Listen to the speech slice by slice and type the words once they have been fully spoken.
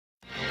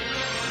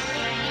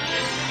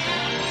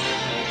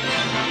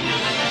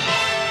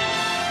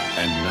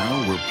And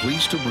now we're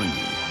pleased to bring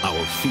you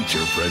our feature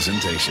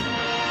presentation.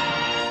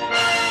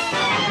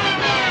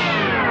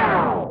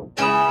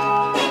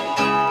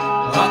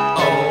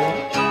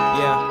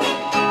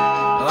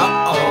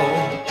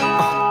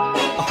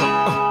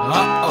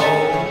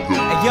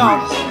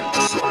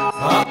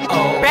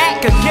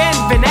 Back again,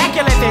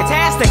 vernacular,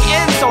 fantastic,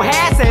 and so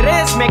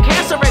hazardous, make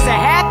cancerous and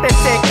half as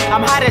sick.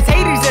 I'm hot as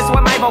Hades is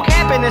with my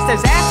vocab and it's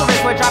disasterous.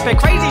 We're dropping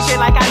crazy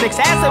shit like I mix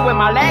acid with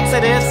my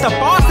laxatives. The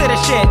boss of the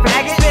shit,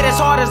 faggot, spit as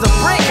hard as a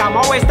brick. I'm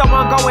always the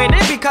one going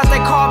in because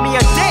they call me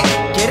a dick.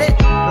 Get it?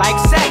 Like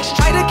sex,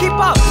 try to keep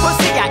up.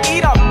 Pussy, I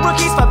eat up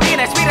rookies for being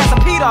as sweet as a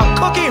pita.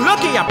 Cookie,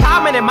 looky, a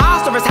prominent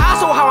monster is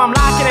hostile. How I'm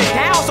locking it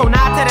down, so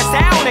not to the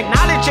sound.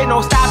 Acknowledge it,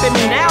 no stopping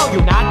me now.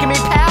 You knocking me,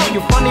 pal,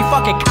 you funny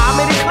fucking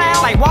comedy clown.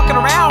 Like walking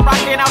around,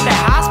 rocking out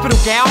that hospital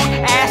gown.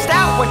 Assed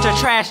out with your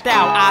trashed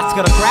out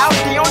Oscar the Grouch.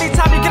 The only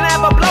time you can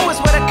ever blow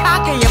is with a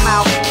cock in your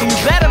mouth. So you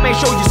better make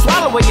sure you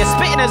swallow it, your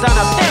spittin is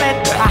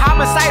unappealing. A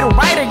homicidal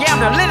writer, yeah,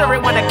 I'm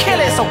illiterate when I kill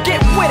it. So get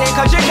with it,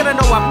 cause you're gonna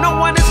know if no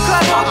one is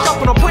clever.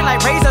 Sharpen on point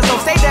like razors, so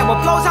say that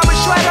with flows I'm a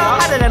shredder.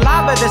 Hotter than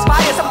lava, this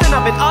fire, something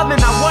of an oven.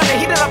 I want to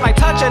heat it up like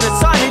touching the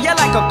sun. And you're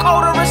like a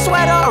coat or a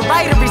sweater. A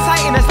writer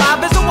reciting this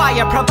live as a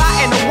wire,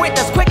 providing a wit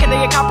that's quicker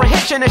than your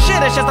comprehension. And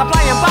shit is just a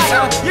flying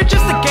fire. You're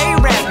just a gay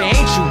rapper,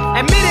 ain't you?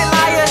 Admit it,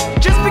 liar.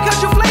 Just because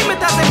you flame it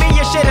doesn't mean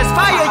your shit is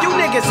fire. You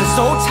niggas are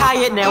so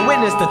tired, now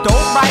witness the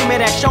dope rhymer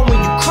that's showing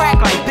you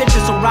crack like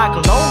bitches who rock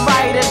low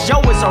riders.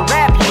 Yo, it's a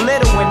rap, you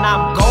little and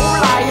I'm go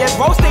liar.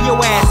 Roasting your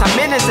ass, I'm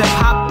innocent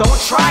pop, don't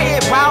try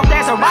it. Wild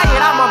as a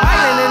riot, I'm a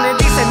violent and a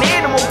decent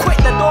animal.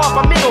 Quit the door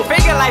for middle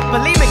finger like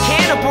bulimic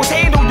cannibals.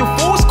 Handle you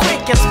fools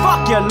quick as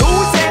fuck, you're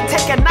losing.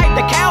 Take a knife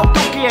to cow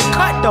dookie and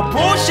cut the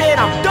bullshit,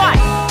 I'm done.